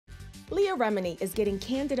Leah Remini is getting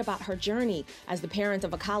candid about her journey as the parent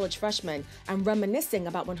of a college freshman and reminiscing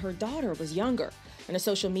about when her daughter was younger. In a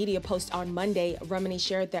social media post on Monday, Remini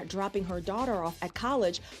shared that dropping her daughter off at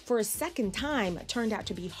college for a second time turned out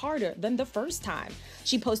to be harder than the first time.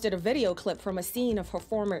 She posted a video clip from a scene of her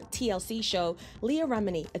former TLC show, Leah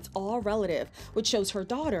Remini, It's All Relative, which shows her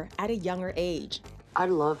daughter at a younger age. I'd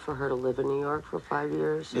love for her to live in New York for 5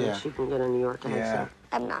 years so that she can get a New York accent.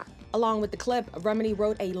 I'm not. Along with the clip, Remini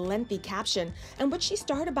wrote a lengthy caption in which she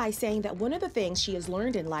started by saying that one of the things she has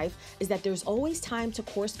learned in life is that there's always time to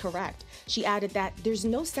course correct. She added that there's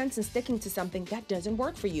no sense in sticking to something that doesn't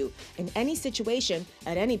work for you in any situation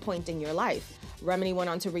at any point in your life. Remini went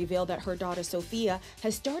on to reveal that her daughter Sophia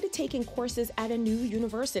has started taking courses at a new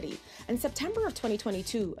university. In September of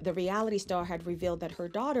 2022, the reality star had revealed that her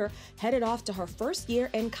daughter headed off to her first year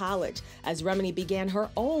in college as Remini began her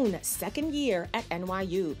own second year at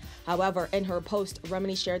NYU. However, in her post,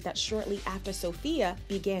 Remini shared that shortly after Sophia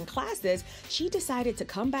began classes, she decided to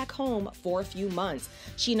come back home for a few months.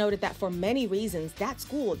 She noted that for many reasons, that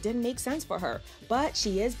school didn't make sense for her, but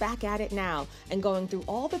she is back at it now and going through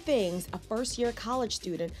all the things a first-year college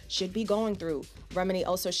student should be going through. Remini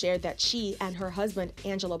also shared that she and her husband,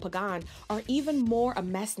 Angelo, are even more a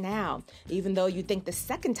mess now, even though you think the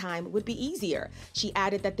second time would be easier. She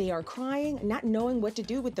added that they are crying, not knowing what to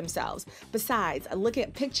do with themselves. Besides, look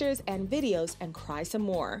at pictures and videos and cry some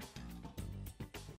more.